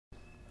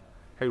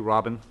Hey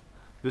Robin,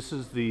 this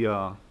is the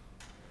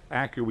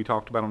Acura we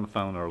talked about on the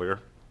phone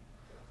earlier.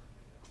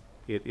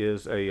 It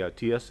is a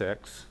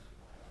TSX,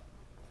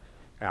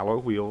 alloy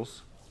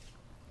wheels.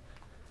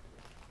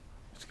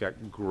 It's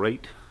got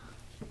great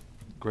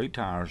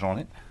tires on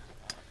it.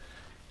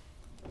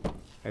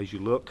 As you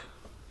look,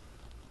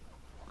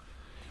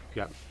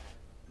 you got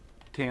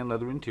tan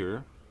leather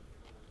interior.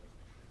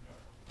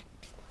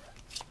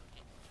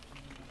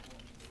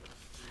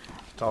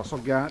 It's also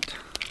got,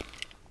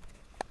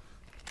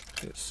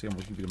 let's see, I'm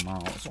going to give you the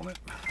miles on it.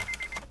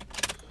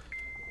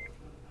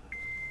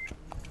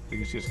 You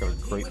can see it's got a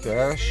great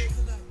dash.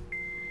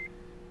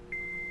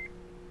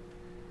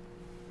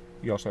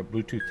 You also have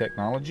Bluetooth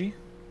technology.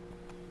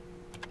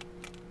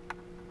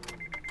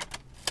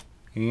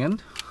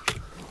 And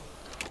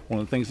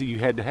one of the things that you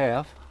had to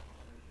have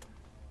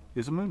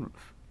is a moonroof.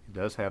 It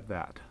does have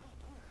that.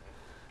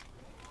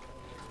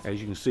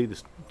 As you can see,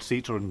 the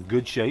seats are in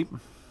good shape.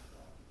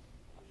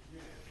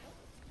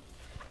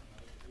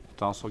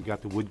 It's also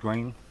got the wood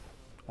grain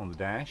on the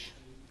dash.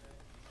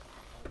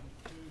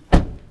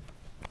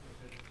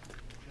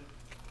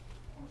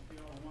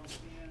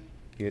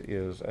 It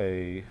is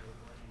the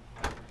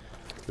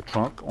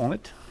trunk on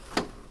it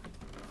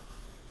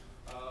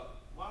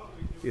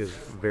is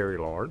very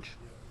large.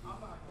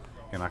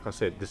 And like I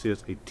said, this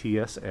is a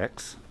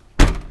TSX.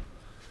 As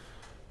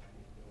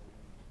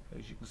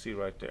you can see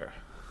right there.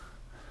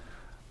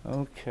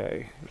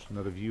 Okay, here's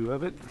another view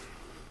of it.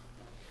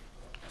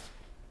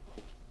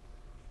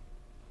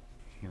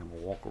 And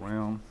we'll walk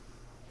around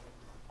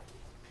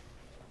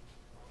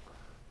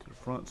to the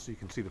front so you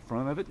can see the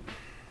front of it.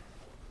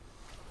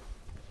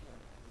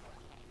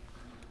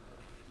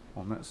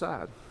 On that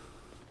side.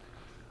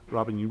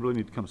 Robin, you really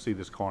need to come see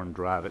this car and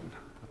drive it.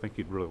 I think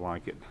you'd really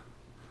like it.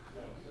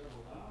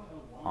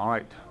 All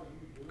right,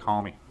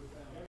 call me.